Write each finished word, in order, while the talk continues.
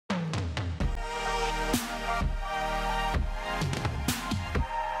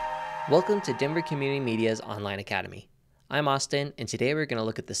Welcome to Denver Community Media's Online Academy. I'm Austin, and today we're going to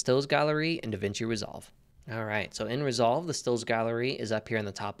look at the Stills Gallery in DaVinci Resolve. All right, so in Resolve, the Stills Gallery is up here in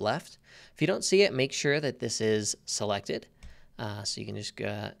the top left. If you don't see it, make sure that this is selected. So you can just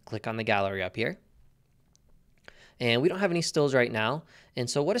click on the gallery up here. And we don't have any stills right now. And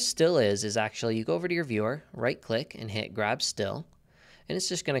so what a still is actually you go over to your viewer, right-click, and hit Grab Still. And it's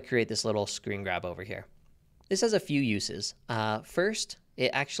just going to create this little screen grab over here. This has a few uses. First,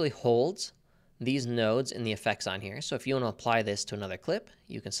 it actually holds these nodes in the effects on here. So if you want to apply this to another clip,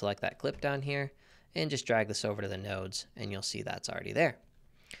 you can select that clip down here and just drag this over to the nodes, and you'll see that's already there.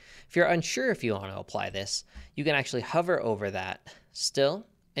 If you're unsure if you want to apply this, you can actually hover over that still,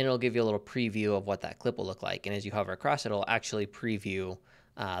 and it'll give you a little preview of what that clip will look like. And as you hover across it, it'll actually preview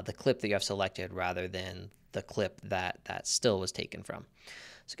the clip that you have selected rather than the clip that that still was taken from.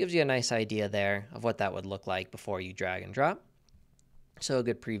 So it gives you a nice idea there of what that would look like before you drag and drop. So a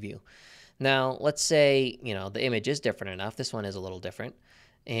good preview. Now, let's say, the image is different enough. This one is a little different.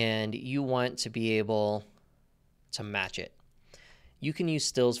 And you want to be able to match it. You can use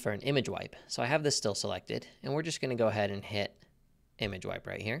stills for an image wipe. So I have this still selected, and we're just going to go ahead and hit image wipe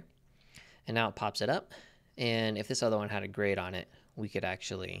right here. And now it pops it up. And if this other one had a grade on it, we could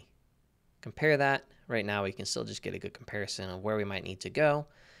actually compare that. Right now, we can still just get a good comparison of where we might need to go.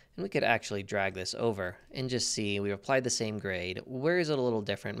 And we could actually drag this over and just see we've applied the same grade. Where is it a little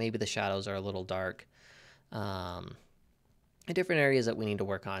different? Maybe the shadows are a little dark. Different areas that we need to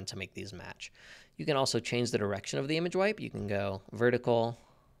work on to make these match. You can also change the direction of the image wipe. You can go vertical,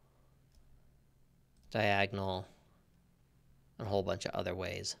 diagonal, and a whole bunch of other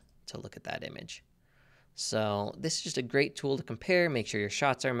ways to look at that image. So this is just a great tool to compare, make sure your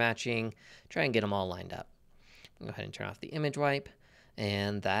shots are matching, try and get them all lined up. Go ahead and turn off the image wipe.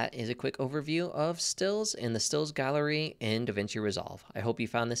 And that is a quick overview of stills in the Stills Gallery in DaVinci Resolve. I hope you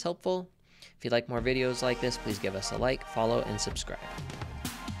found this helpful. If you'd like more videos like this, please give us a like, follow, and subscribe.